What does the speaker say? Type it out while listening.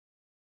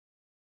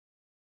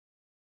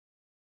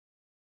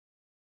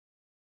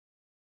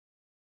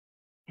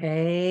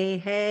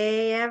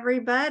Hey,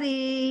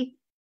 everybody.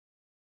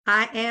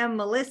 I am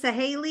Melissa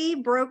Haley,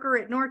 broker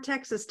at North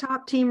Texas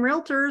Top Team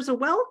Realtors.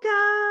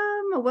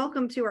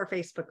 Welcome to our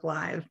Facebook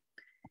Live.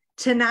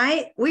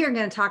 Tonight, we are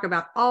going to talk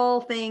about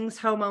all things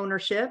home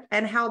ownership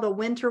and how the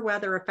winter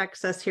weather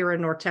affects us here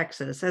in North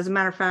Texas. As a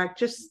matter of fact,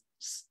 just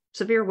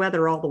severe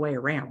weather all the way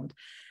around.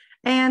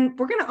 And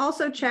we're going to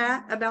also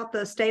chat about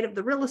the state of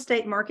the real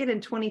estate market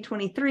in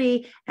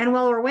 2023. And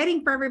while we're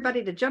waiting for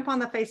everybody to jump on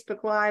the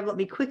Facebook Live, let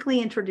me quickly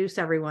introduce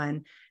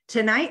everyone.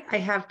 Tonight, I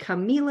have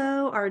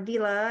Camilo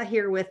Ardila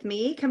here with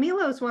me.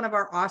 Camilo is one of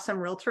our awesome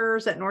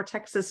realtors at North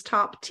Texas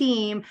Top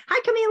Team. Hi,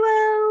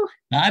 Camilo.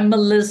 Hi,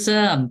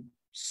 Melissa. I'm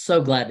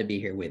so glad to be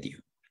here with you.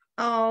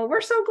 Oh,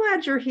 we're so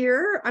glad you're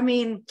here. I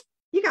mean,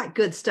 you got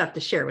good stuff to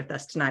share with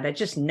us tonight. I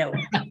just know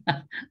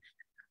it.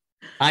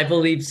 I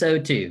believe so,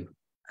 too.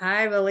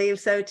 I believe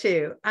so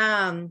too.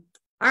 All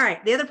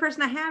right. The other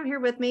person I have here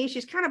with me,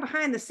 she's kind of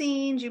behind the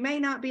scenes. You may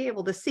not be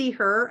able to see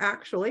her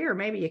actually, or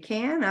maybe you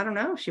can. I don't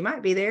know. She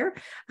might be there.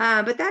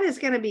 But that is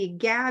going to be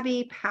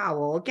Gabby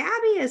Powell.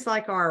 Gabby is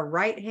like our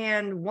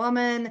right-hand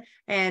woman,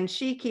 and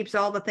she keeps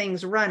all the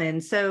things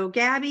running. So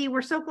Gabby,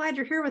 we're so glad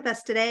you're here with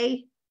us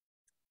today.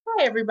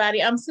 Hi,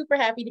 everybody. I'm super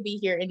happy to be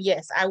here. And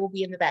yes, I will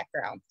be in the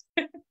background.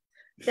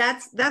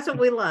 That's what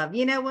we love.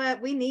 You know what?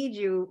 We need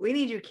you. We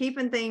need you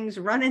keeping things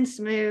running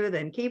smooth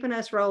and keeping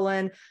us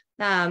rolling.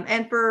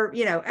 And for,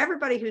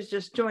 everybody who's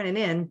just joining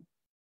in,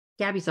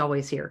 Gabby's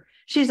always here.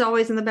 She's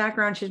always in the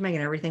background. She's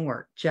making everything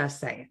work. Just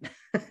saying.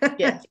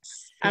 Yes.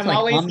 I'm like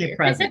always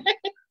omnipresent.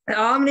 here.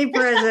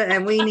 Omnipresent,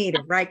 and we need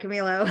it, right,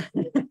 Camilo?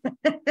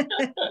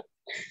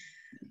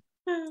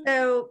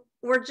 So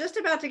we're just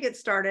about to get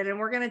started, and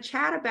we're going to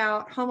chat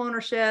about home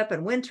ownership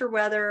and winter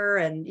weather.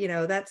 And,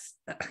 that's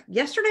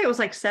yesterday it was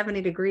like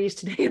 70 degrees.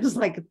 Today it was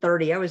like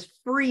 30. I was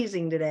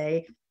freezing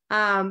today.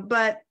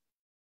 But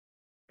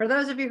for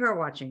those of you who are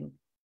watching,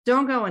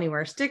 don't go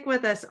anywhere. Stick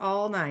with us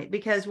all night,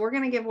 because we're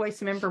going to give away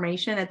some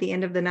information at the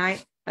end of the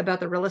night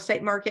about the real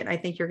estate market. I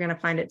think you're going to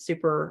find it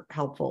super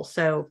helpful.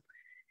 So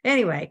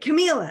anyway,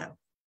 Camilo,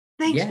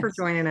 thanks for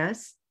joining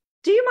us.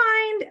 Do you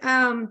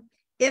mind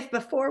if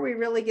before we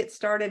really get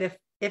started,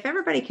 if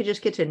everybody could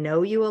just get to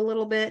know you a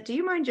little bit, do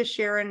you mind just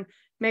sharing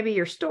maybe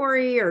your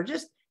story, or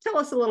just tell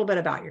us a little bit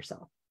about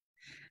yourself?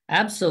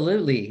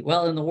 Absolutely.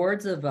 Well, in the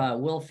words of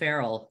Will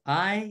Ferrell,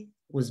 I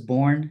was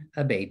born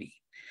a baby.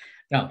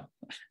 No.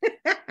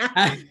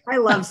 I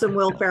love some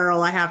Will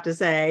Ferrell, I have to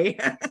say.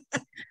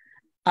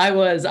 I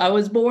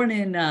was born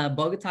in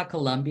Bogota,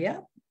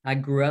 Colombia. I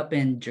grew up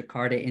in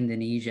Jakarta,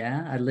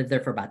 Indonesia. I lived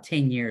there for about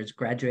 10 years,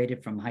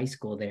 graduated from high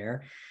school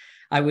there.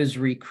 I was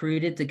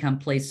recruited to come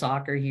play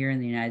soccer here in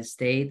the United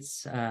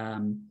States.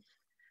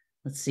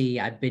 Let's see,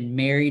 I've been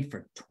married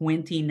for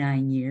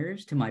 29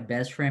 years to my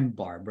best friend,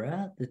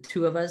 Barbara. The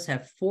two of us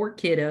have 4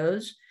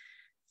 kiddos.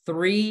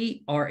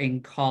 3 are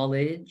in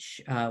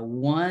college.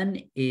 One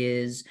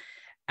is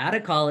out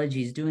of college.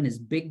 He's doing his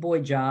big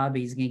boy job.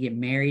 He's going to get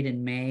married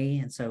in May.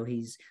 And so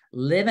he's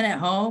living at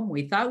home.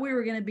 We thought we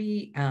were going to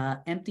be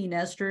empty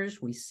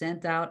nesters. We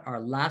sent out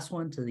our last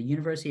one to the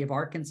University of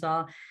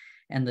Arkansas.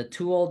 And the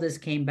 2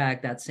 oldest came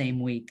back that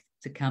same week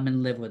to come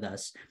and live with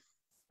us.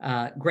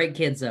 Great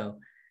kids, though.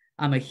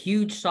 I'm a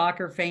huge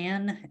soccer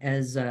fan,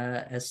 as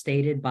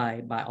stated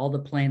by all the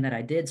playing that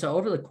I did. So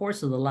over the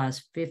course of the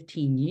last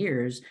 15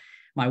 years,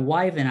 my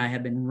wife and I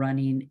have been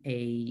running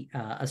a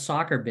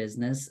soccer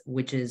business,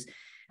 which is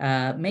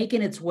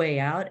making its way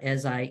out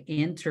as I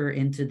enter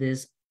into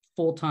this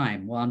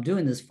full-time. Well, I'm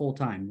doing this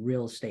full-time,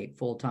 real estate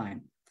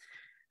full-time.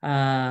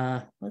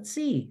 Let's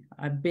see.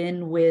 I've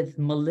been with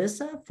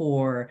Melissa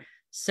for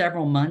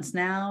several months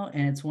now,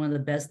 and it's one of the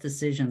best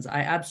decisions. I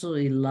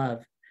absolutely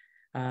love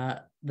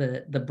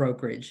the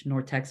brokerage,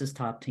 North Texas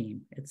Top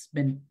Team. It's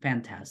been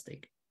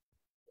fantastic.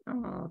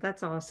 Oh,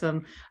 that's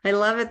awesome. I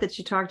love it that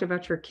you talked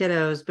about your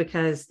kiddos,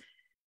 because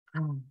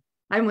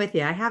I'm with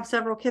you. I have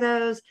several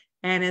kiddos,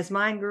 and as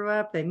mine grew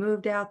up, they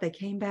moved out, they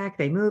came back,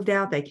 they moved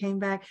out, they came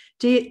back.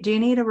 Do you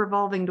need a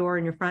revolving door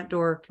in your front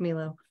door,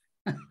 Camilo?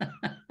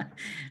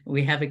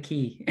 We have a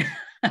key.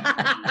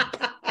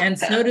 And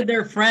so do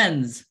their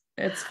friends.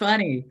 It's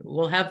funny.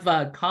 We'll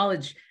have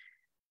college.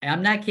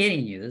 I'm not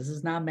kidding you. This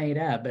is not made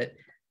up, but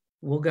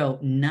we'll go,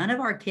 none of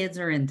our kids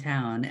are in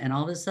town, and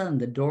all of a sudden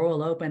the door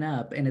will open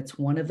up and it's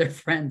one of their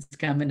friends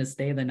coming to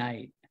stay the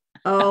night.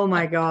 Oh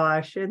my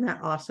gosh. Isn't that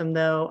awesome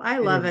though? I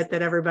love it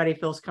that everybody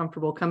feels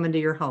comfortable coming to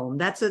your home.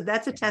 That's a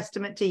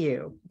testament to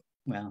you.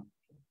 Well,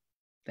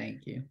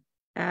 thank you.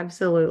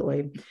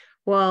 Absolutely.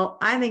 Well,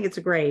 I think it's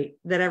great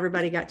that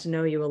everybody got to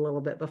know you a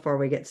little bit before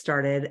we get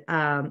started.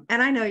 And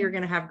I know you're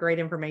going to have great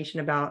information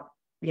about,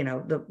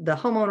 the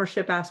home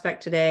ownership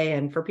aspect today.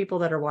 And for people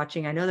that are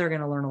watching, I know they're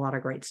going to learn a lot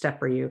of great stuff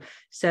for you.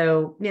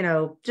 So,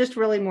 just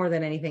really more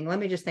than anything, let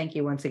me just thank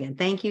you once again.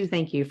 Thank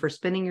you for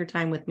spending your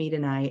time with me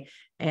tonight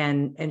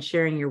and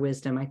sharing your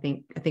wisdom. I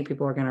think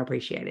people are going to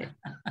appreciate it.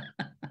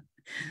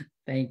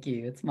 Thank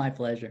you. It's my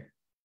pleasure.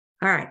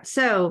 All right.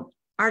 So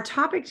our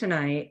topic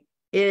tonight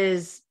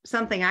is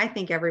something I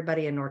think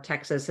everybody in North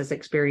Texas has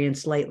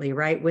experienced lately,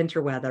 right?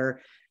 Winter weather.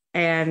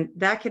 And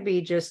that could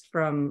be just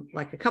from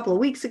like a couple of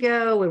weeks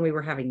ago when we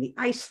were having the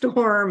ice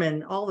storm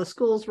and all the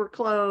schools were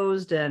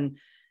closed. And,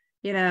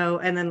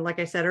 and then, like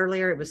I said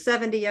earlier, it was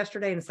 70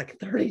 yesterday and it's like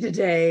 30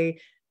 today.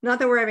 Not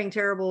that we're having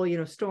terrible,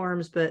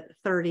 storms, but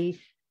 30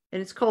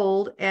 and it's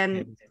cold.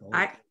 And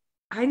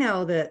I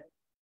know that,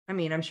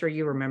 I'm sure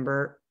you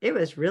remember it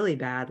was really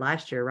bad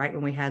last year, right?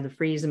 When we had the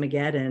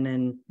freeze-mageddon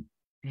and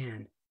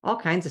man, all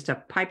kinds of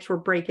stuff. Pipes were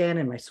breaking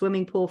and my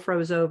swimming pool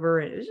froze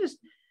over. It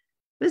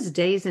was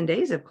days and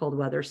days of cold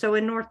weather. So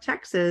in North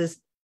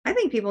Texas, I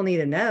think people need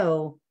to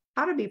know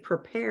how to be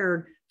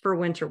prepared for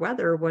winter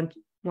weather once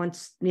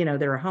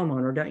they're a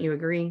homeowner. Don't you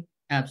agree?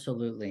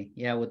 Absolutely.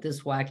 Yeah. With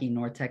this wacky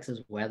North Texas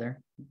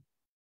weather.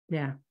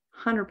 Yeah,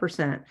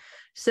 100%.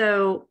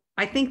 So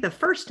I think the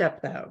first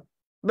step though,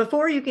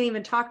 before you can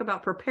even talk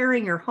about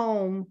preparing your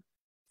home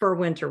for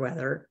winter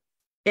weather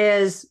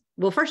is,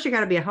 well, first you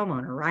got to be a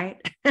homeowner,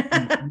 right?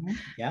 Mm-hmm.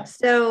 Yeah.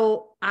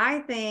 So I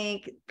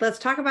think let's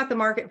talk about the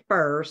market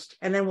first,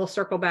 and then we'll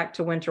circle back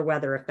to winter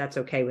weather if that's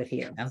okay with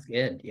you. Sounds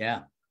good.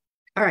 Yeah.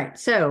 All right.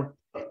 So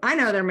I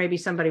know there may be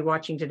somebody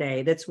watching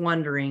today that's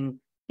wondering,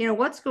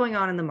 what's going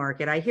on in the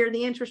market? I hear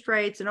the interest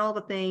rates and all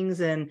the things,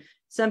 and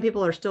some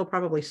people are still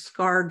probably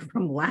scarred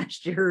from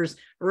last year's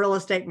real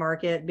estate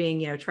market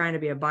being, trying to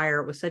be a buyer.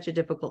 It was such a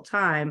difficult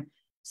time.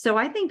 So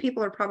I think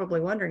people are probably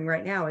wondering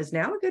right now, is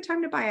now a good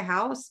time to buy a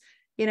house?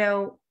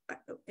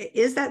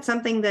 Is that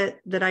something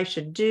that I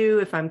should do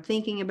if I'm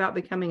thinking about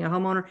becoming a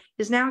homeowner?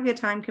 Is now a good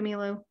time,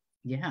 Camilo?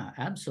 Yeah,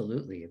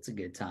 absolutely. It's a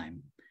good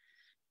time.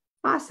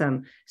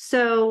 Awesome.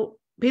 So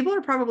people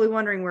are probably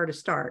wondering where to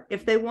start.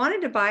 If they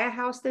wanted to buy a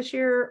house this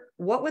year,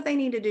 what would they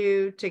need to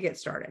do to get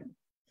started?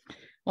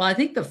 Well, I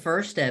think the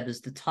first step is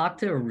to talk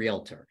to a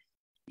realtor.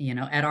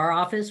 At our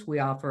office, we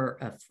offer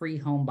a free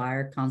home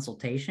buyer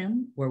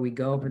consultation where we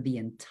go over the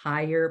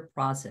entire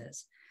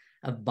process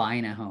of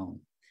buying a home.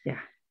 Yeah.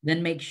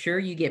 Then make sure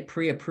you get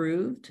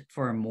pre-approved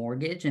for a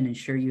mortgage and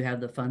ensure you have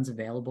the funds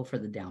available for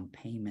the down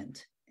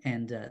payment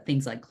and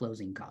things like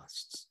closing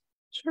costs.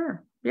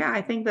 Sure. Yeah,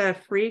 I think the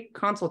free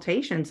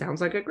consultation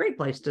sounds like a great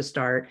place to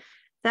start.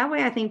 That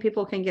way, I think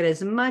people can get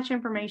as much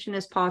information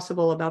as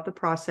possible about the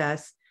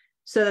process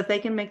so that they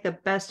can make the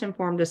best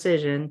informed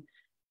decision.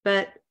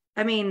 But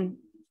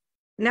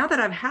now that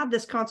I've had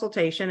this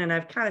consultation and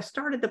I've kind of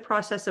started the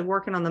process of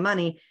working on the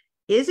money,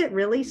 is it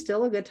really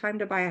still a good time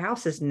to buy a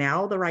house? Is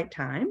now the right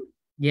time?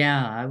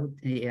 Yeah,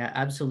 yeah,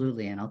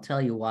 absolutely. And I'll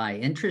tell you why.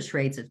 Interest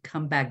rates have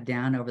come back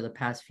down over the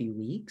past few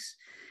weeks.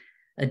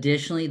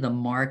 Additionally, the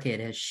market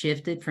has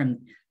shifted from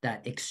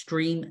that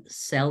extreme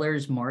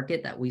seller's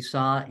market that we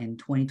saw in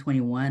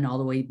 2021 all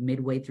the way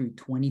midway through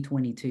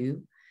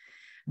 2022.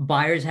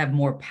 Buyers have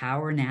more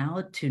power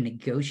now to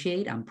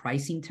negotiate on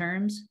pricing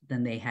terms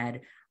than they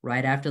had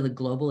right after the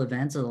global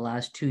events of the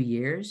last 2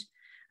 years.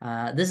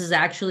 This is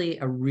actually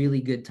a really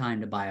good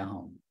time to buy a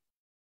home.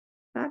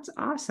 That's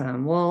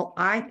awesome. Well,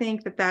 I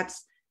think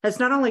that's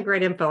not only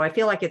great info. I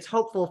feel like it's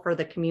hopeful for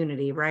the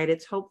community, right?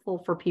 It's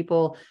hopeful for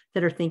people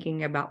that are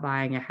thinking about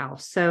buying a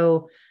house.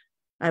 So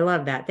I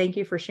love that. Thank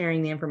you for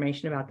sharing the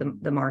information about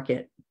the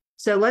market.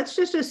 So let's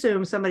just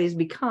assume somebody's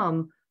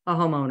become a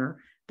homeowner.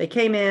 They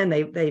came in,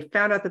 they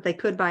found out that they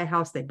could buy a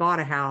house, they bought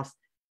a house.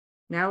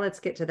 Now let's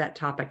get to that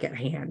topic at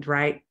hand,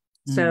 right?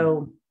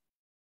 So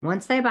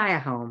once they buy a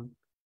home,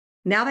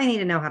 now they need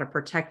to know how to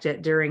protect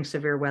it during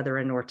severe weather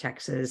in North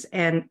Texas.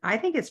 And I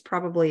think it's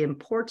probably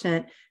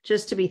important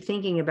just to be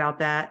thinking about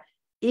that,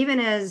 even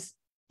as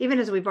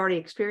we've already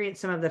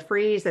experienced some of the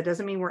freeze. That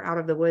doesn't mean we're out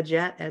of the woods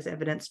yet, as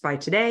evidenced by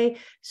today.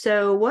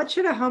 So what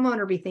should a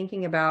homeowner be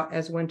thinking about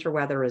as winter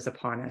weather is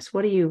upon us?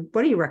 What do you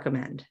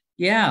recommend?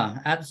 Yeah,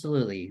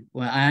 absolutely.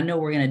 Well, I know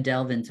we're going to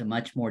delve into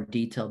much more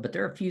detail, but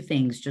there are a few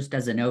things just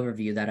as an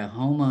overview that a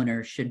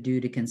homeowner should do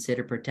to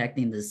consider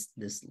protecting this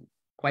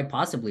quite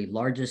possibly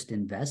largest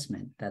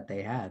investment that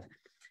they have.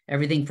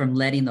 Everything from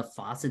letting the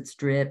faucets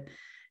drip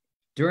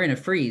during a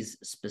freeze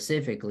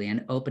specifically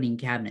and opening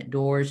cabinet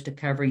doors to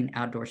covering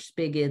outdoor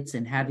spigots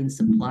and having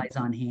supplies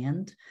on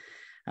hand.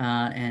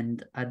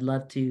 And I'd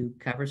love to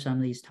cover some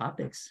of these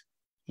topics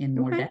in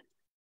more depth.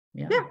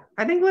 Yeah,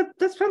 I think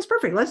that sounds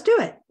perfect. Let's do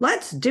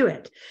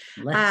it.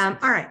 All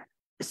right.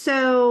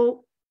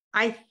 So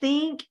I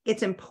think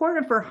it's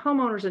important for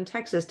homeowners in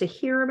Texas to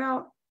hear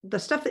about the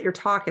stuff that you're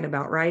talking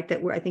about, right?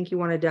 That I think you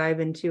want to dive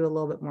into a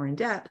little bit more in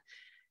depth.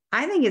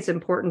 I think it's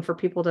important for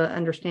people to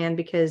understand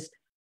because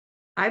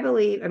I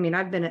believe,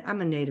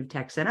 I'm a native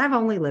Texan. I've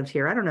only lived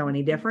here. I don't know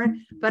any different,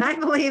 but I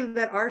believe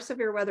that our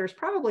severe weather is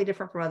probably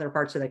different from other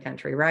parts of the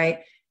country, right?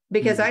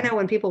 Because I know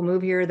when people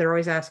move here, they're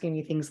always asking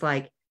me things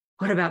like,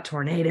 what about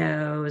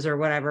tornadoes or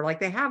whatever? Like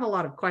they have a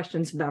lot of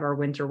questions about our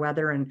winter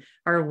weather and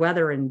our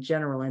weather in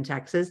general in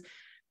Texas.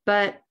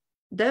 But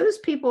those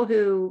people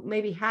who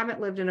maybe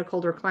haven't lived in a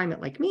colder climate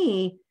like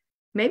me,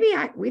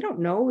 we don't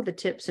know the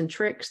tips and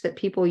tricks that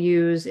people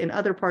use in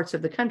other parts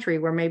of the country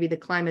where maybe the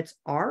climates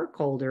are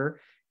colder.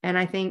 And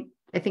I think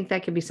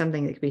that could be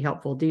something that could be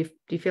helpful. Do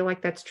you feel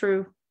like that's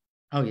true?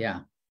 Oh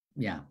yeah.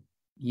 Yeah.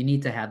 You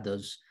need to have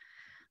those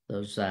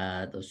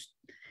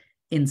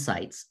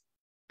insights.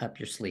 up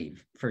your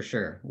sleeve for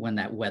sure when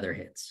that weather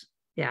hits.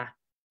 Yeah.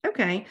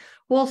 Okay.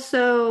 Well,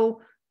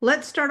 so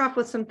let's start off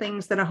with some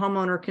things that a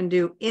homeowner can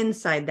do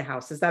inside the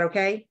house. Is that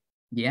okay?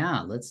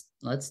 Yeah,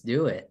 let's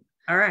do it.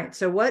 All right.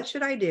 So what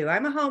should I do?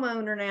 I'm a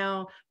homeowner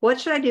now. What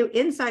should I do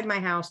inside my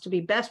house to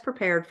be best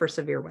prepared for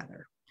severe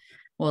weather?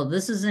 Well,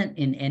 this isn't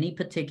in any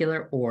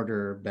particular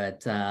order,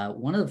 but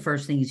one of the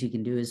first things you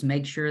can do is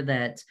make sure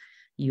that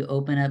you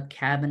open up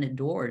cabinet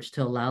doors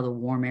to allow the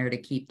warm air to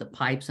keep the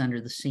pipes under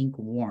the sink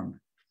warm.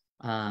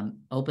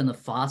 Open the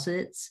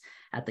faucets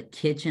at the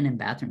kitchen and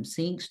bathroom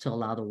sinks to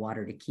allow the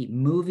water to keep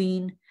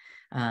moving.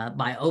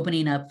 By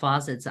opening up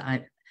faucets,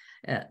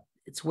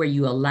 it's where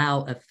you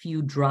allow a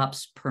few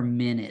drops per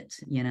minute.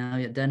 You know,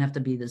 it doesn't have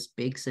to be this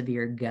big,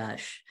 severe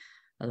gush.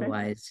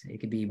 Otherwise, it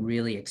could be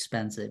really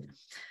expensive.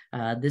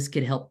 This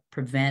could help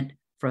prevent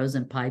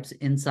frozen pipes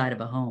inside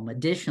of a home.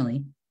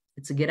 Additionally,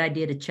 it's a good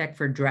idea to check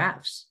for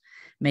drafts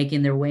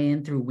making their way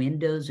in through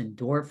windows and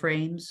door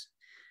frames.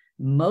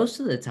 Most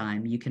of the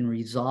time, you can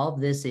resolve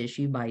this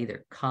issue by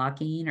either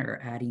caulking or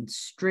adding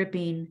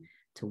stripping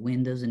to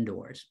windows and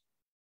doors.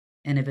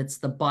 And if it's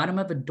the bottom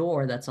of a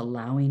door that's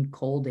allowing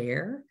cold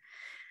air,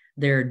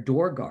 there are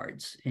door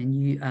guards, and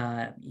you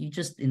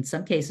just, in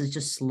some cases,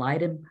 just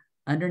slide them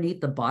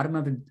underneath the bottom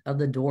of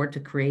the door to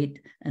create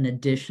an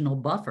additional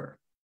buffer.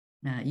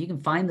 You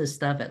can find this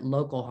stuff at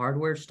local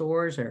hardware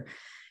stores, or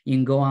you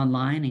can go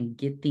online and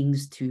get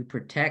things to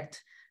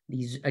protect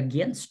these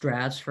against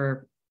drafts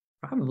for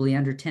probably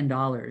under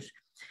 $10.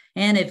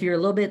 And if you're a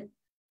little bit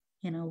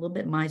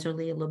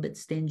miserly, a little bit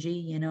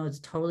stingy, it's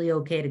totally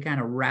okay to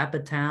kind of wrap a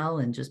towel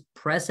and just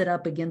press it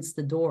up against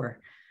the door.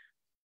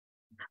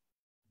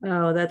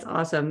 Oh, that's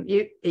awesome.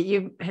 You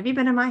have you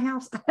been in my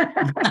house?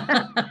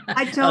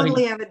 I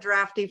totally have a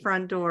drafty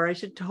front door. I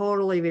should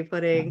totally be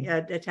putting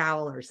a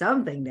towel or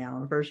something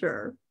down for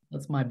sure.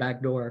 That's my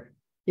back door.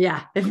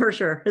 Yeah, for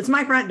sure. It's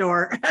my front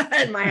door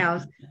in my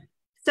house.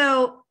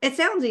 So it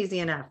sounds easy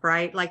enough,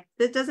 right? Like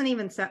it doesn't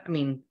even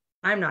sound,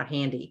 I'm not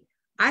handy.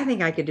 I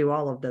think I could do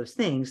all of those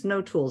things.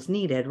 No tools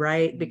needed,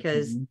 right?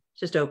 Because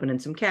just opening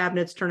some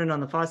cabinets, turning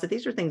on the faucet.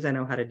 These are things I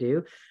know how to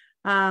do.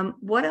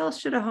 What else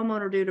should a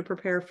homeowner do to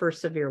prepare for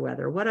severe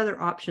weather? What other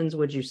options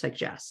would you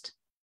suggest?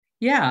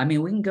 Yeah, we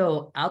can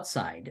go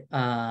outside,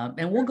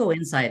 and we'll go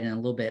inside in a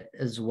little bit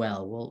as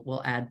well.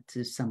 We'll add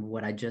to some of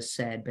what I just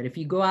said. But if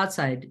you go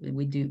outside,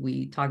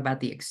 we talk about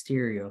the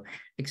exterior.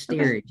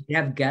 Okay. You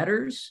have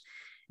gutters.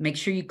 Make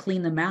sure you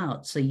clean them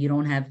out so you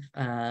don't have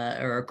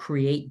or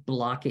create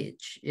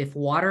blockage. If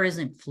water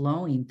isn't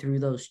flowing through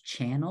those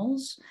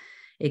channels,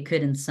 it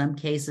could, in some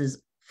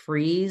cases,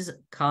 freeze,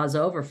 cause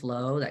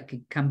overflow that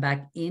could come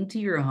back into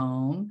your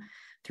home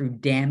through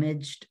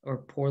damaged or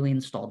poorly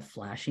installed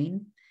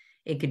flashing.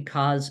 It could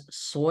cause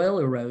soil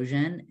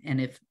erosion, and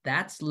if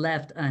that's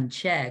left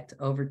unchecked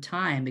over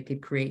time, it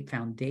could create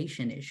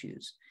foundation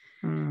issues.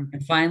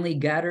 And finally,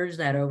 gutters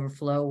that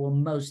overflow will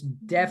most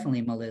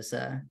definitely,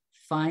 Melissa,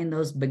 find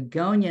those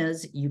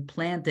begonias you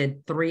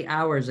planted 3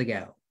 hours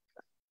ago.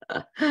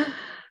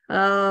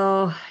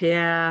 Oh,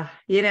 yeah.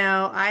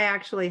 I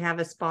actually have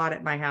a spot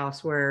at my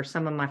house where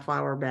some of my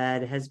flower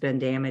bed has been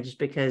damaged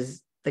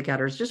because the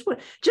gutters just when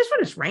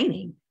it's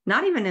raining,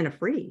 not even in a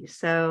freeze.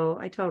 So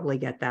I totally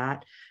get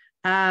that.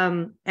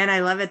 And I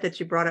love it that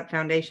you brought up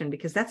foundation,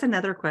 because that's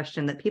another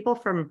question that people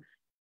from,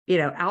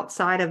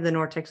 outside of the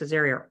North Texas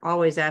area are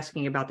always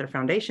asking about their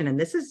foundation. And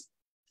this is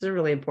a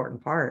really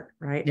important part,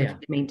 right? Yeah.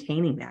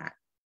 Maintaining that.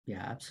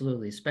 Yeah,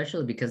 absolutely.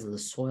 Especially because of the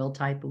soil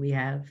type we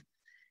have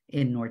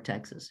in North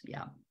Texas.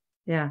 Yeah.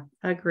 Yeah,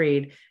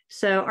 agreed.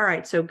 So, all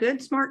right. So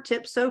good, smart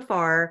tips so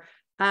far.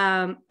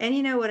 And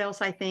you know what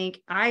else I think?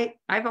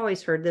 I've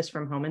always heard this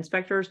from home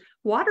inspectors.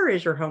 Water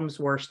is your home's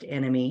worst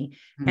enemy.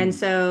 And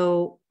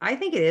so I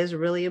think it is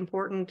really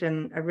important.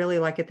 And I really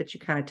like it that you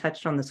kind of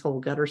touched on this whole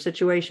gutter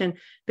situation,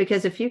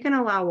 because if you can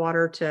allow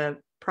water to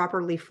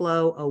properly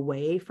flow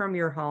away from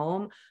your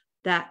home,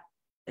 that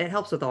it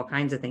helps with all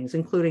kinds of things,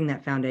 including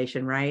that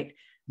foundation, right?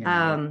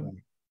 Yeah,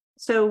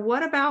 So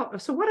what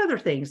other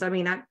things?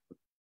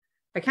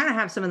 I kind of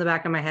have some in the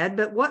back of my head,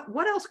 but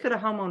what else could a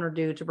homeowner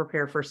do to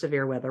prepare for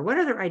severe weather? What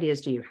other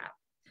ideas do you have?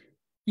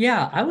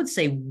 Yeah, I would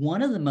say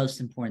one of the most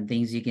important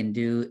things you can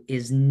do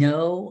is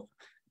know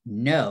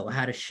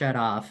how to shut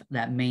off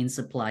that main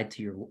supply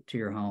to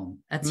your home.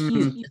 That's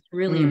huge. It's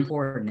really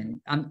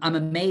important. And I'm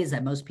amazed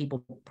that most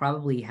people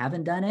probably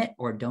haven't done it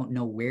or don't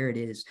know where it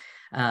is.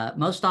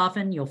 Most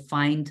often you'll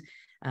find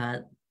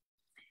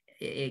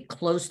it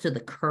close to the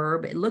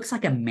curb. It looks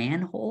like a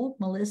manhole,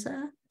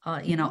 Melissa.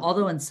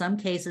 Although in some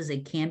cases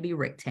it can be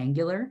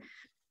rectangular.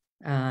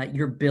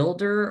 Your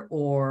builder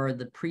or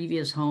the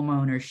previous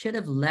homeowner should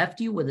have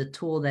left you with a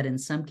tool that in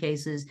some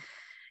cases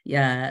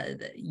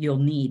you'll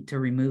need to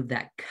remove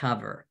that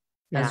cover,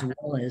 as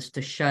well as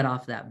to shut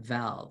off that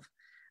valve.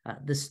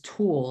 This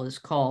tool is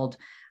called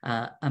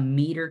a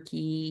meter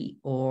key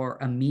or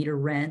a meter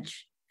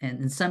wrench. And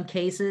in some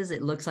cases,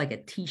 it looks like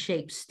a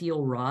T-shaped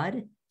steel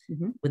rod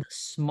with a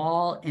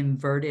small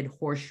inverted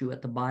horseshoe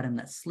at the bottom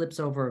that slips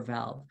over a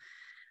valve.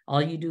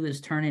 All you do is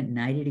turn it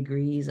 90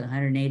 degrees,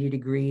 180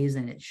 degrees,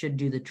 and it should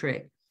do the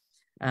trick.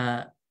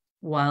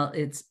 While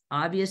it's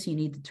obvious you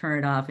need to turn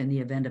it off in the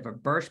event of a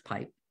burst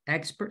pipe,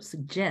 experts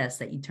suggest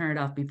that you turn it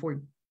off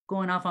before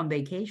going off on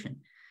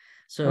vacation.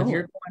 So if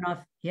you're going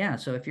off,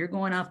 so if you're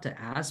going off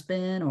to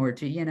Aspen or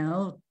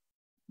to,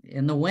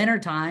 in the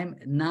wintertime,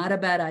 not a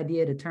bad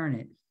idea to turn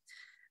it.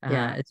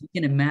 As you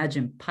can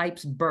imagine,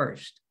 pipes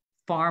burst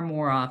far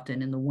more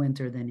often in the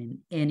winter than in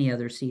any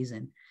other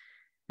season.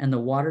 And the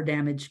water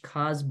damage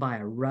caused by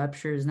a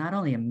rupture is not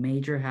only a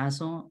major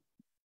hassle,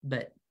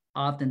 but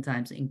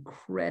oftentimes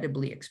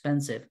incredibly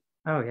expensive.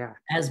 Oh, yeah.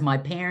 As my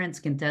parents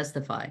can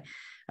testify.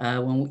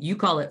 When you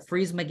call it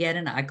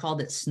Freeze-mageddon, I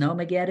called it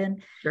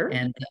Snowmageddon. Sure.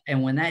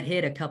 And when that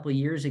hit a couple of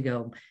years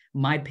ago,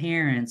 my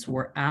parents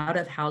were out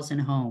of house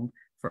and home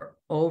for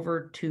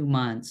over 2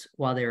 months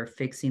while they were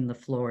fixing the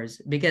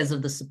floors because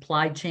of the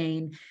supply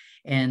chain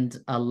and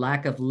a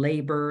lack of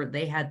labor.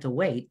 They had to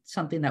wait,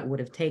 something that would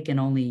have taken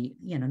only,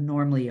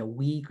 normally a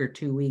week or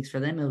 2 weeks. For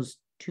them, it was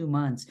 2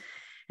 months.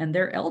 And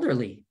they're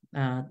elderly.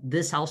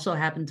 This also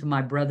happened to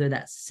my brother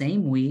that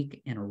same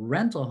week in a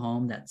rental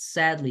home that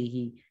sadly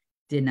he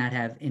did not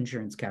have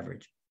insurance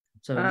coverage.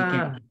 So it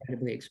became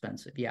incredibly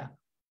expensive. Yeah.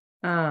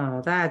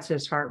 Oh, that's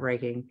just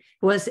heartbreaking.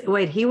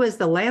 He was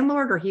the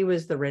landlord or he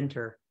was the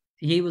renter?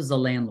 He was the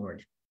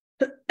landlord.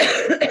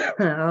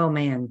 Oh,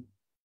 man.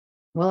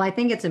 Well, I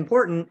think it's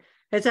important.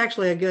 It's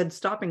actually a good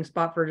stopping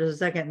spot for just a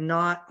second,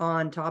 not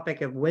on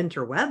topic of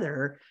winter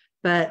weather,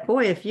 but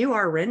boy, if you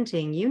are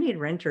renting, you need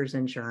renter's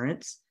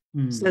insurance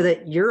so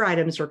that your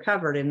items are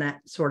covered in that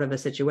sort of a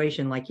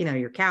situation, like,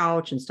 your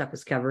couch and stuff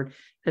is covered.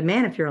 But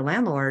man, if you're a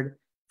landlord,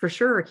 for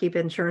sure, keep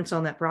insurance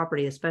on that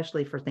property,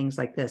 especially for things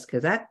like this,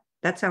 because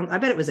that sounds, I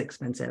bet it was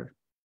expensive.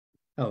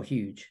 Oh,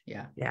 huge.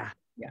 Yeah. Yeah.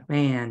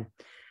 Man.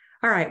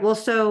 All right. Well,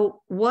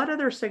 so what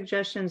other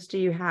suggestions do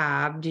you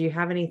have? Do you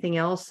have anything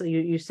else?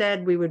 You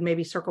said we would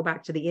maybe circle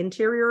back to the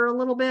interior a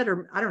little bit,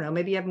 or I don't know,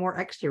 maybe you have more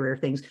exterior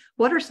things.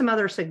 What are some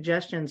other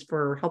suggestions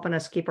for helping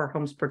us keep our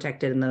homes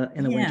protected in the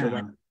winter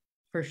weather?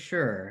 For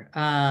sure.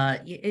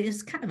 It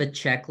is kind of a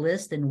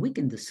checklist, and we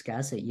can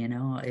discuss it,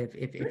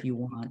 if you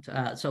want.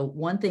 So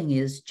one thing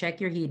is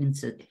check your heating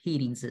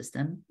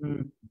system.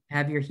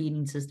 Have your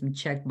heating system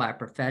checked by a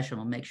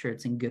professional. Make sure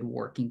it's in good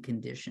working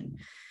condition.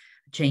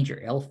 Change your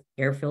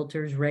air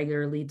filters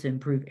regularly to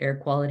improve air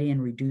quality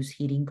and reduce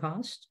heating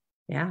costs.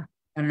 Yeah.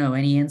 I don't know,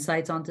 any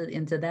insights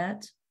into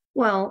that?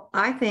 Well,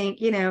 I think,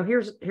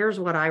 here's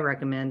what I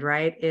recommend,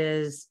 right?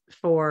 Is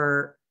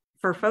for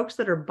folks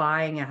that are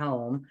buying a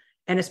home,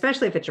 and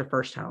especially if it's your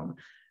first home,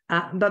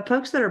 but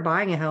folks that are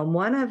buying a home,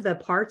 one of the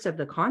parts of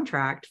the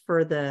contract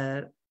for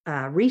the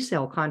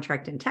resale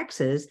contract in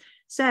Texas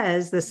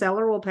says the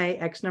seller will pay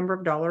X number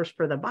of dollars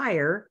for the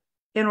buyer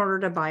in order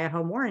to buy a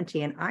home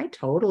warranty. And I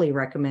totally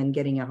recommend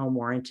getting a home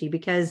warranty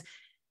because,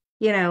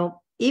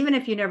 even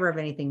if you never have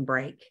anything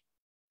break,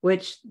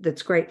 which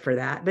that's great for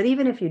that, but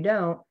even if you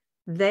don't,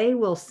 they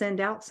will send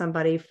out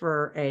somebody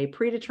for a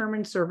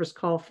predetermined service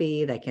call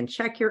fee. They can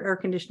check your air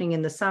conditioning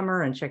in the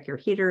summer and check your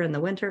heater in the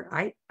winter.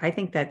 I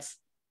think it's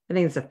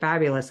a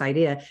fabulous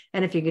idea.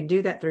 And if you could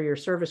do that through your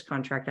service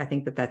contract, I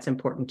think that's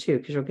important too,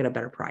 because you'll get a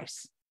better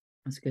price.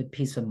 That's good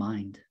peace of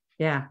mind.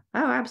 Yeah.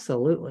 Oh,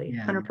 absolutely.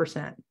 Yeah.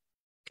 100%.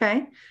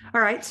 Okay.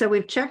 All right. So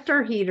we've checked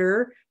our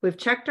heater. We've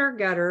checked our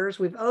gutters.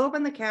 We've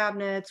opened the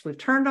cabinets. We've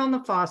turned on the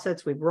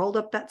faucets. We've rolled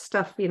up that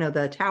stuff,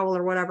 the towel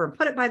or whatever, and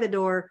put it by the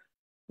door.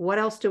 What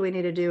else do we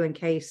need to do in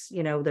case,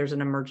 there's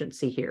an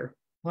emergency here?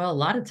 Well, a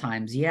lot of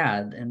times, yeah,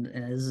 and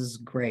this is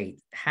great.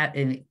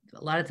 A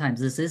lot of times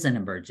this is an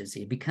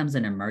emergency. It becomes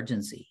an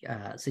emergency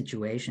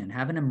situation.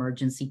 Have an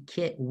emergency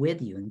kit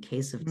with you in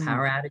case of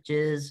power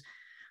outages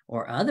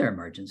or other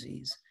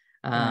emergencies.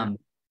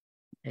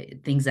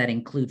 Things that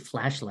include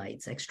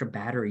flashlights, extra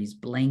batteries,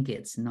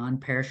 blankets,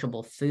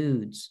 non-perishable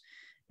foods.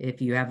 If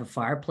you have a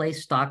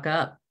fireplace, stock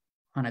up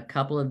on a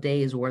couple of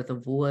days worth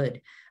of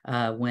wood.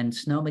 When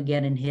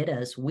Snowmageddon hit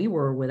us, we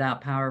were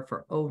without power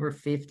for over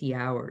 50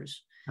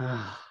 hours.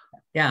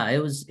 Yeah,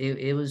 it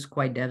was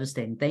quite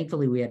devastating.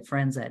 Thankfully, we had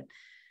friends that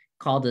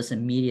called us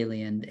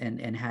immediately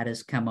and had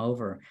us come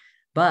over.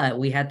 But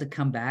we had to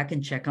come back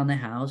and check on the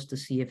house to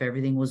see if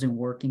everything was in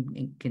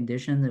working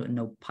condition,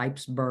 no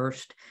pipes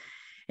burst.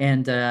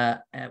 And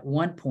at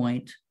one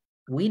point,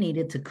 we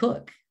needed to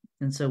cook.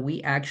 And so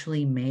we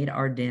actually made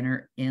our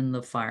dinner in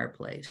the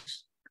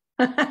fireplace.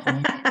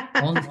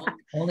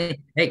 Only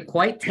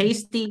quite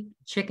tasty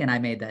chicken I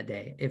made that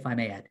day, if I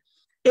may add.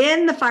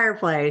 In the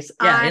fireplace.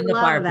 Yeah, in the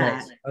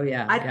fireplace. That. Oh,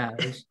 yeah.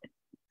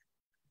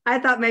 I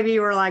thought maybe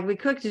you were like, we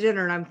cooked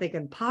dinner, and I'm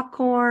thinking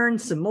popcorn,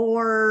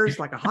 s'mores,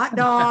 like a hot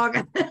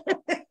dog.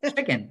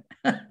 Chicken.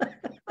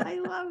 I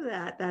love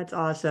that. That's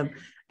awesome.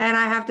 And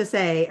I have to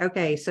say,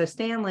 okay, so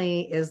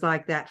Stanley is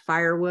like that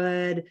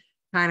firewood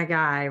kind of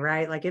guy,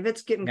 right? Like if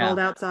it's getting cold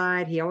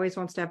outside, he always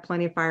wants to have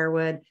plenty of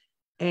firewood.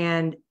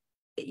 And,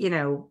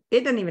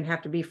 it doesn't even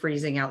have to be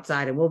freezing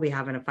outside, and we'll be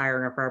having a fire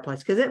in our fireplace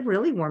because it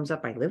really warms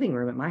up my living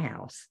room at my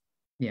house.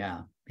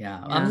 Yeah.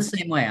 I'm the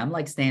same way. I'm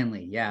like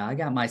Stanley. Yeah, I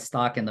got my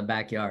stock in the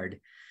backyard.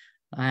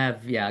 I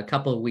have, a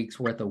couple of weeks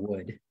worth of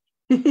wood.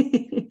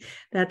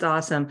 That's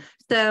awesome.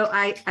 So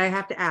I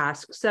have to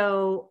ask,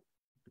 so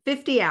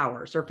 50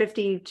 hours or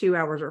 52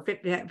 hours or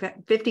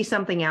 50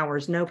 something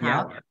hours, no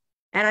power. Yeah.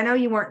 And I know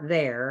you weren't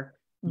there,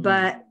 Mm.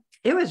 but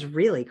it was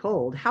really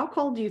cold. How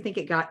cold do you think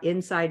it got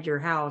inside your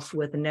house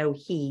with no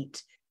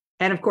heat?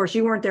 And of course,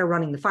 you weren't there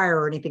running the fire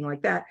or anything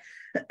like that.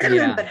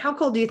 Yeah. But how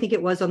cold do you think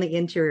it was on the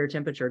interior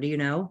temperature? Do you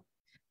know?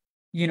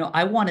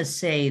 I want to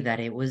say that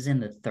it was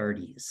in the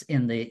 30s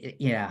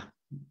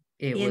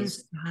it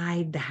was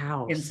Inside the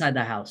house. inside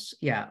the house.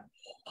 Yeah.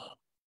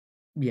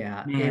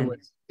 Yeah. Man.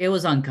 It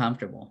was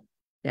uncomfortable.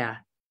 Yeah.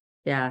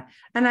 Yeah.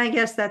 And I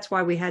guess that's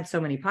why we had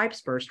so many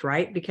pipes burst,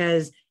 right?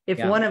 Because if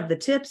one of the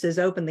tips is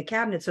open the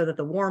cabinet so that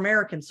the warm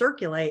air can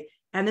circulate,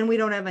 and then we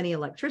don't have any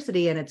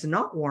electricity and it's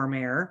not warm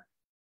air,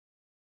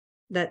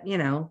 that,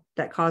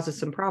 that causes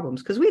some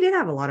problems. Because we did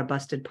have a lot of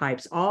busted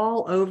pipes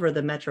all over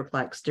the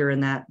Metroplex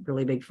during that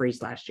really big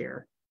freeze last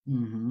year.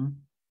 Mm-hmm.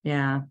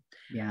 Yeah.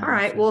 Yeah. All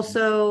right. Well,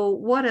 so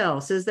what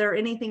else? Is there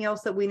anything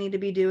else that we need to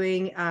be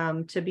doing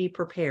to be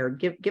prepared?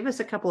 Give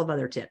us a couple of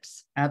other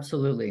tips.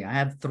 Absolutely. I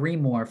have 3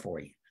 more for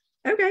you.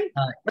 Okay.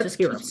 Just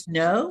keep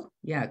snow.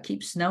 Yeah.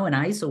 Keep snow and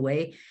ice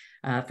away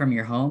from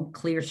your home.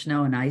 Clear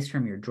snow and ice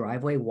from your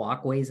driveway,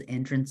 walkways,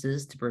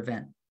 entrances to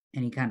prevent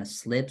any kind of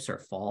slips or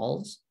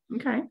falls.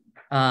 Okay.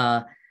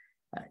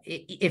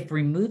 If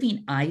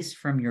removing ice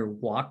from your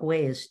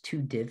walkway is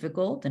too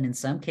difficult, and in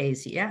some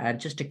cases, it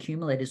just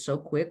accumulated so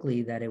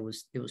quickly that it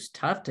was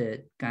tough to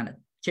kind of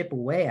chip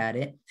away at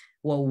it.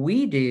 What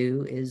we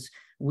do is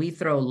we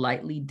throw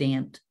lightly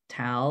damped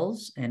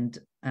towels, and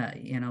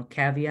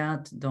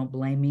caveat, don't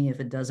blame me if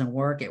it doesn't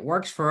work. It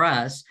works for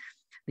us.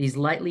 These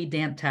lightly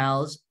damped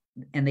towels,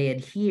 and they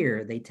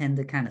adhere. They tend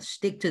to kind of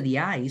stick to the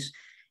ice,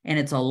 and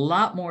it's a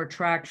lot more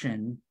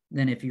traction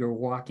than if you're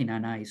walking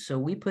on ice. So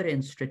we put it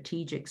in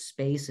strategic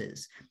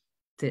spaces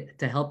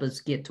to help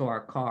us get to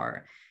our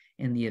car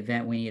in the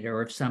event we need it,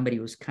 or if somebody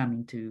was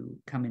coming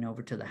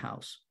over to the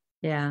house.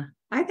 Yeah,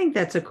 I think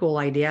that's a cool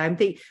idea. I'm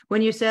thinking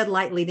when you said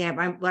lightly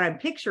damp, what I'm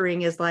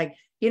picturing is like,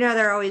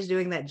 they're always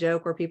doing that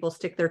joke where people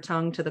stick their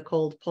tongue to the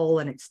cold pole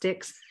and it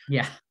sticks.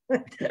 Yeah.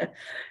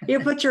 You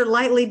put your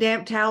lightly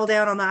damp towel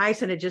down on the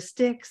ice and it just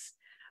sticks.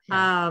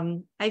 Yeah.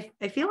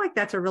 I feel like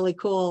that's a really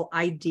cool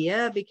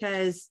idea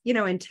because,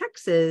 in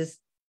Texas,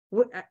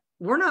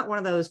 we're not one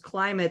of those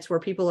climates where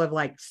people have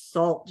like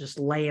salt just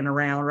laying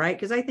around, right?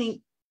 Because I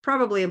think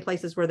probably in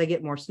places where they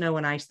get more snow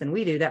and ice than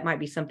we do, that might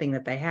be something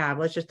that they have.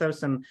 Let's just throw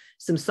some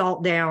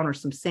salt down or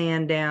some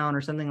sand down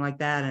or something like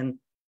that. And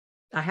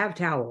I have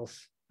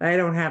towels. I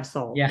don't have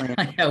salt. Yeah,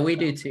 yeah, we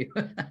do too.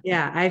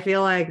 Yeah, I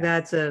feel like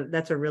that's a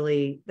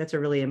really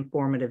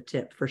informative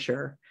tip for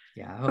sure.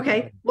 Yeah.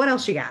 Okay. What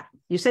else you got?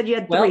 You said you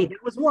had 3.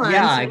 That was 1.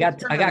 Yeah,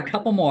 so I got a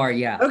couple more.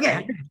 Yeah.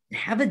 Okay.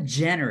 Have a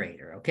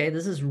generator. Okay.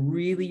 This is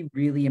really,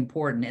 really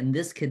important. And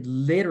this could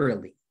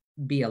literally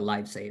be a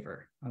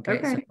lifesaver. Okay.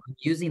 So I'm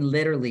using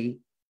literally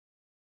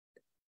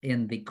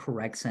in the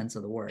correct sense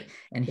of the word.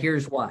 And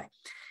here's why.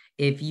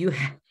 If you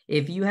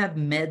have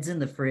meds in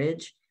the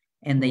fridge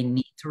and they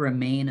need to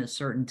remain a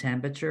certain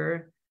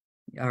temperature,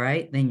 all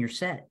right, then you're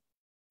set.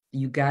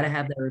 You got to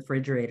have that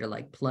refrigerator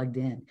like plugged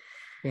in.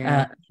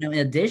 Yeah.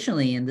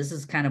 Additionally, and this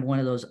is kind of one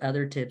of those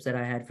other tips that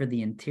I had for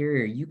the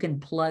interior, you can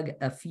plug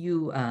a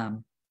few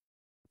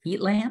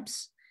heat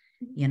lamps,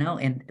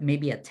 and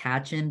maybe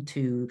attach them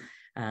to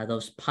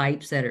those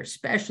pipes that are,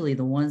 especially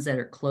the ones that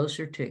are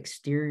closer to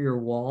exterior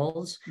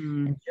walls,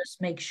 and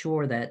just make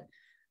sure that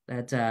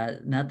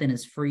nothing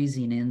is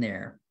freezing in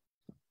there.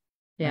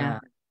 Yeah.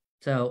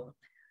 So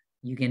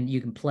you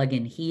can plug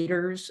in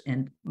heaters,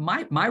 and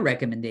my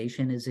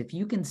recommendation is if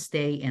you can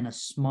stay in a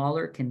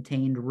smaller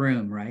contained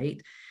room, right?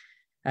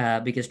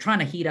 Because trying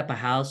to heat up a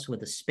house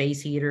with a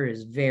space heater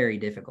is very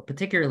difficult,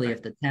 particularly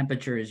if the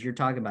temperature is, you're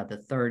talking about the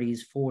 30s,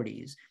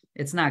 40s.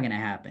 It's not going to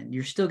happen.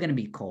 You're still going to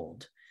be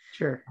cold.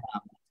 Sure.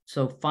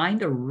 So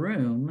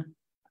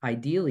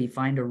ideally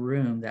find a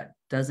room that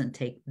doesn't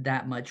take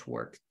that much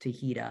work to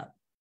heat up.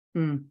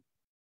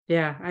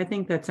 Yeah, I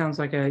think that sounds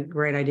like a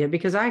great idea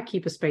because I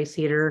keep a space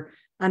heater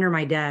under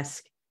my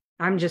desk.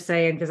 I'm just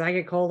saying, because I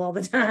get cold all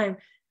the time.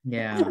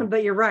 Yeah.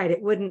 But you're right.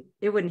 It wouldn't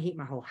heat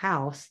my whole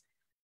house.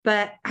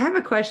 But I have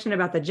a question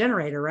about the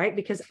generator, right?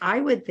 Because I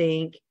would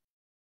think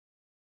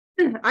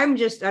and I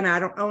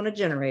don't own a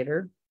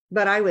generator,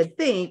 but I would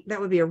think that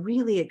would be a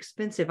really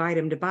expensive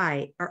item to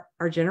buy.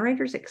 Are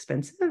generators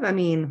expensive? I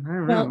mean, I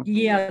don't know. Well,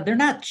 yeah, they're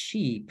not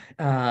cheap.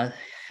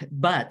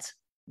 But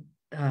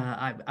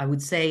I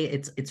would say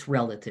it's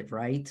relative,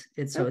 right?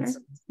 You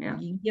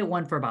can get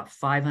one for about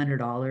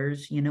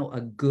 $500,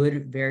 a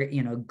good,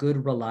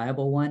 good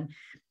reliable one.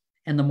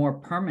 And the more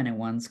permanent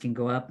ones can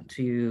go up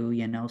to,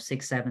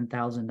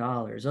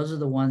 $6,000-$7,000. Those are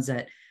the ones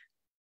that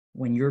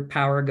when your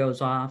power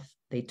goes off,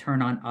 they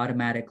turn on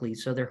automatically.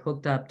 So they're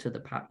hooked up to the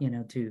power,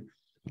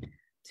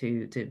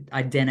 to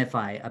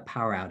identify a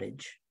power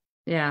outage.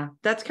 Yeah,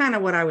 that's kind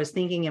of what I was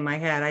thinking in my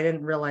head. I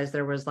didn't realize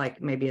there was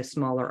like maybe a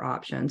smaller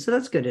option. So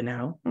that's good to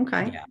know.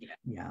 Okay.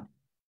 Yeah.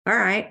 All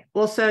right.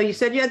 Well, so you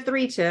said you had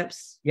 3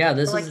 tips. Yeah, I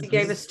feel like you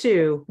gave us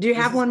 2. Do you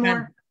have one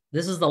more?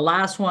 This is the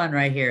last one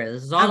right here.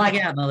 This is all I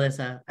got,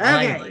 Melissa.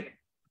 Okay.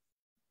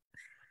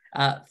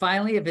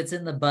 Finally, if it's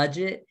in the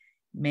budget,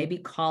 maybe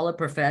call a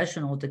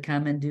professional to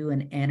come and do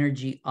an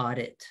energy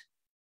audit.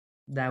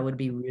 That would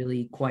be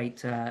really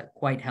quite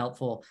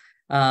helpful.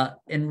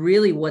 And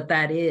really what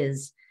that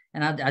is,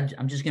 and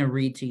I'm just going to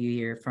read to you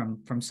here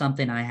from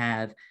something I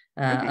have.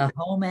 A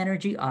home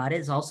energy audit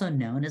is also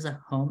known as a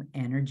home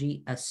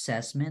energy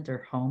assessment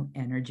or home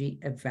energy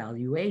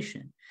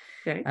evaluation.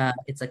 Okay.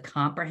 It's a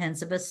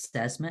comprehensive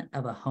assessment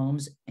of a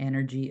home's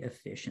energy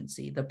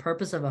efficiency. The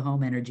purpose of a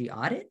home energy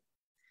audit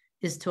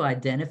is to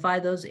identify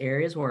those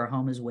areas where a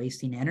home is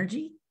wasting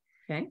energy,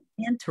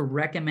 and to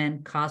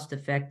recommend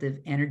cost-effective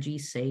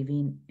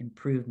energy-saving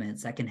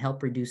improvements that can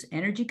help reduce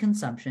energy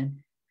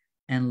consumption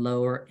and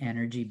lower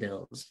energy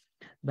bills.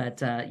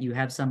 But you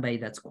have somebody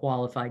that's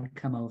qualified to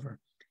come over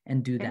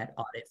and do that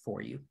audit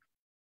for you.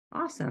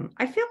 Awesome.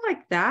 I feel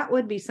like that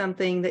would be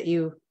something that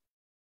you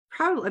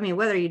probably, I mean,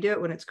 whether you do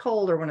it when it's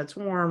cold or when it's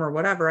warm or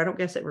whatever, I don't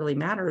guess it really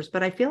matters,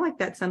 but I feel like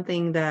that's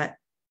something that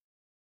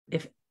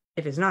if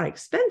it's not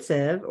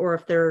expensive or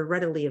if they're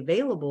readily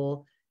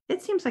available,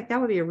 it seems like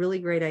that would be a really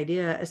great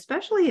idea,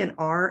 especially in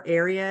our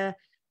area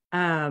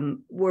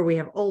where we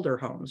have older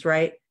homes,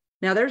 right?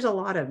 Now, there's a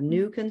lot of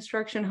new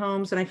construction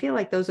homes, and I feel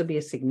like those would be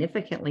a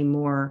significantly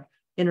more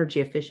energy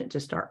efficient to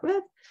start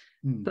with.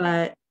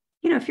 But,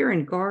 if you're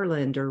in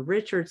Garland or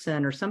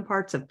Richardson or some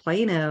parts of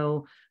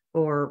Plano,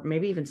 or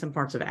maybe even some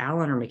parts of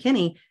Allen or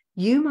McKinney,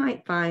 you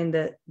might find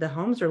that the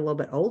homes are a little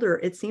bit older.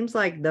 It seems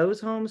like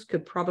those homes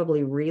could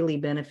probably really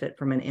benefit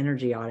from an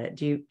energy audit.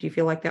 Do you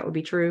feel like that would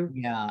be true?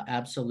 Yeah,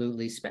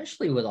 absolutely.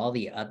 Especially with all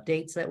the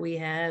updates that we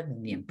have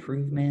and the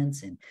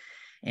improvements and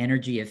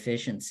energy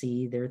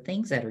efficiency. There are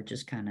things that are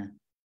just kind of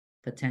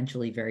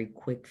potentially very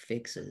quick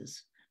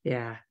fixes.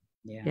 Yeah.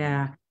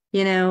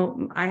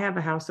 I have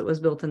a house that was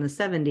built in the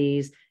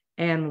 70s.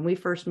 And when we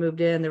first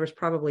moved in, there was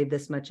probably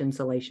this much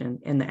insulation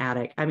in the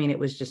attic. I mean, it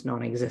was just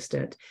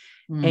non-existent.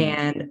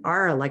 And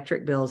our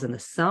electric bills in the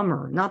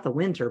summer, not the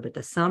winter, but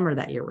the summer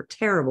that year were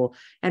terrible.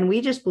 And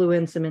we just blew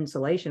in some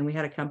insulation. We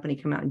had a company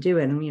come out and do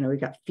it. And, we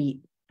got feet,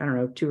 I don't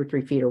know, 2 or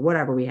 3 feet or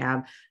whatever we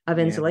have of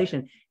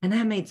insulation. And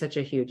that made such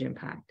a huge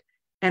impact.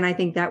 And I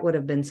think that would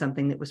have been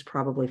something that was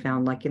probably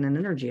found like in an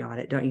energy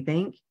audit, don't you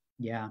think?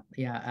 Yeah,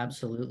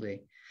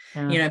 absolutely.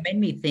 It made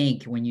me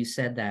think when you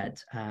said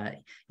that, how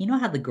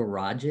the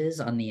garages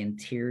on the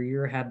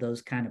interior have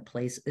those kind of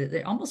places,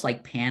 they're almost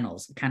like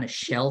panels, kind of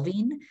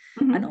shelving.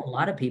 I know a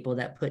lot of people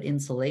that put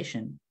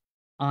insulation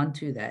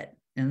onto that,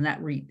 and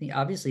that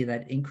obviously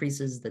that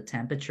increases the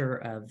temperature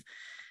of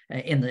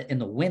in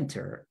the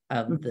winter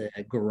of the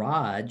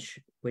garage,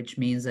 which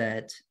means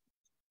that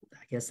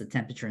I guess the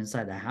temperature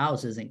inside the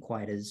house isn't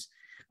quite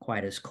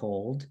as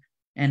cold.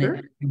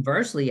 And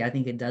conversely, I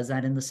think it does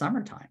that in the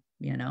summertime,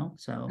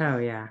 so. Oh,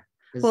 yeah.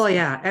 Well,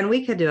 yeah. And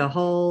we could do a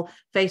whole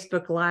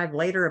Facebook Live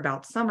later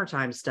about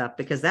summertime stuff,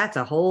 because that's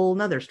a whole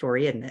nother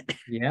story, isn't it?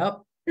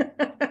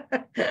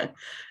 Yep.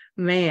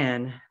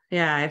 Man.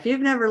 Yeah. If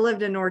you've never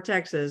lived in North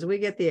Texas, we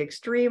get the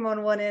extreme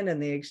on one end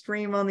and the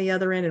extreme on the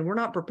other end, and we're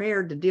not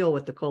prepared to deal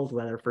with the cold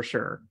weather for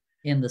sure.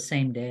 In the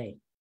same day.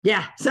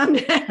 Yeah.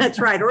 Someday. That's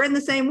right. Or in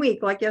the same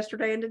week, like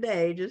yesterday and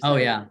today.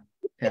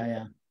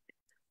 Yeah.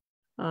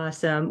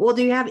 Awesome. Well,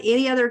 do you have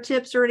any other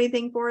tips or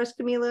anything for us,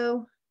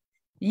 Camilo?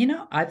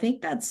 I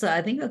think that's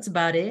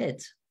about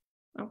it.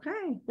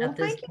 Okay. Well,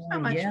 thank you so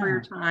much for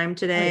your time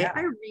today.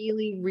 I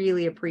really,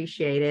 really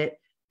appreciate it.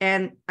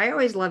 And I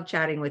always love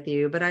chatting with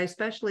you, but I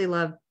especially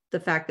love the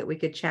fact that we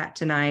could chat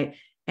tonight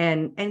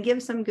and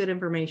give some good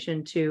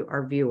information to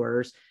our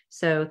viewers.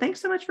 So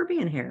thanks so much for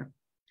being here.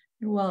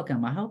 You're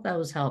welcome. I hope that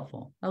was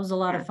helpful. That was a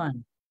lot of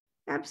fun.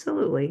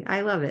 Absolutely.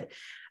 I love it.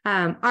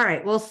 All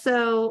right. Well,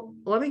 so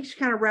let me just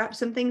kind of wrap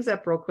some things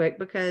up real quick,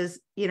 because,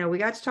 we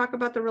got to talk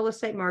about the real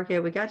estate market.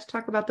 We got to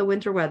talk about the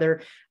winter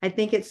weather. I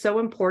think it's so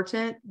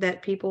important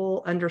that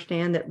people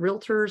understand that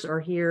realtors are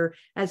here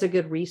as a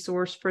good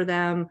resource for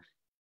them,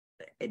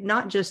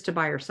 not just to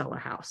buy or sell a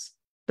house,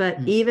 but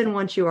even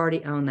once you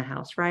already own the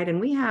house, right? And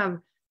we have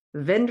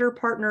vendor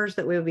partners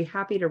that we would be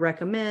happy to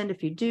recommend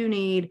if you do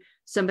need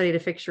somebody to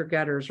fix your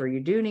gutters, or you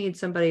do need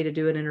somebody to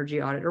do an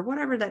energy audit, or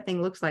whatever that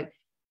thing looks like.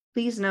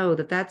 Please know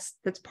that that's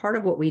part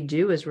of what we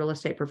do as real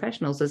estate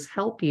professionals, is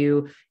help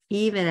you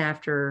even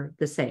after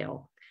the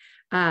sale.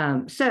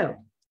 So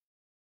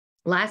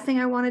last thing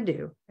I want to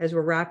do as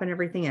we're wrapping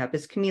everything up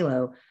is,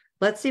 Camilo,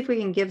 let's see if we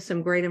can give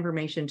some great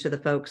information to the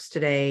folks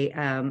today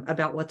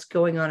about what's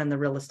going on in the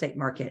real estate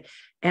market.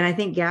 And I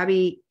think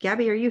Gabby,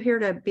 are you here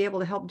to be able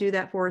to help do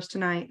that for us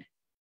tonight?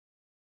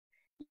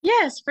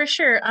 Yes, for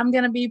sure. I'm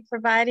going to be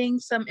providing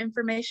some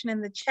information in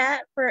the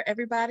chat for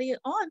everybody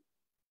on.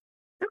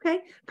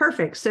 Okay,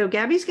 perfect. So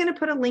Gabby's going to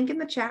put a link in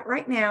the chat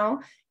right now.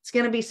 It's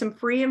going to be some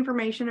free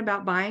information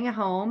about buying a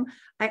home.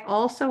 I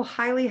also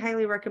highly,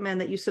 highly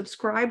recommend that you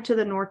subscribe to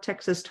the North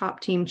Texas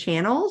Top Team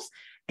channels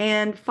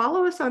and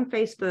follow us on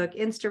Facebook,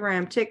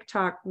 Instagram,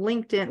 TikTok,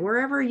 LinkedIn,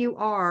 wherever you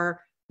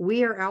are.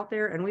 we are out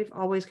there and we've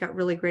always got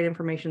really great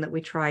information that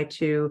we try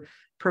to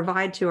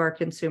provide to our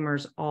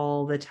consumers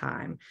all the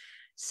time.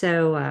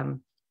 So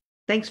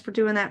thanks for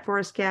doing that for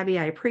us, Gabby.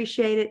 I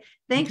appreciate it.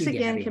 Thanks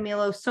again, Gabby.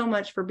 Camilo, so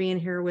much for being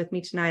here with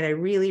me tonight. I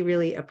really,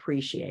 really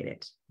appreciate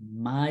it.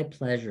 My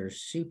pleasure.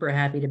 Super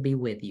happy to be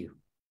with you.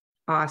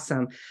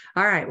 Awesome.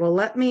 All right. Well,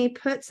 let me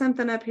put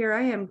something up here.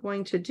 I am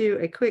going to do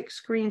a quick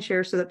screen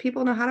share so that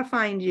people know how to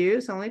find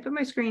you. So let me put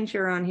my screen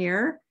share on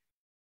here.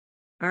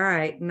 All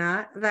right.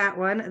 Not that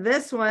one.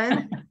 This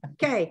one.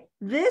 Okay.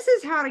 This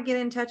is how to get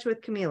in touch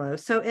with Camilo.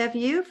 So if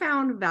you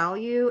found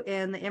value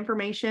in the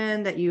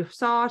information that you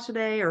saw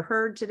today or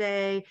heard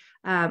today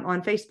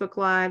on Facebook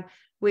Live,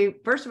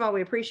 first of all,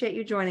 we appreciate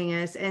you joining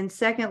us. And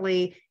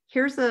secondly,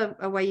 here's a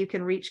way you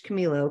can reach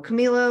Camilo.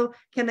 Camilo,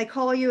 can they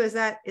call you? Is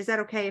that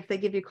okay if they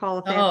give you a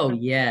call? Oh,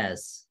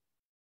 yes.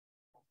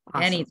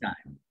 Awesome.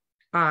 Anytime.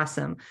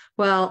 Awesome.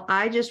 Well,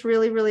 I just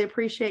really, really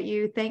appreciate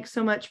you. Thanks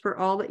so much for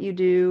all that you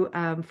do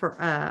for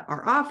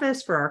our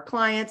office, for our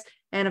clients,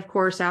 and of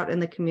course, out in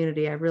the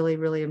community. I really,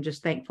 really am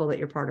just thankful that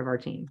you're part of our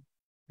team.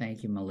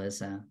 Thank you,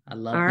 Melissa. I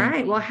love it. All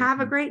right. Well,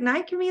 have a great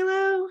night,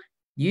 Camilo.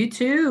 You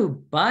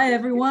too. Bye,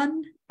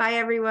 everyone. Bye,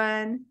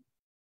 everyone.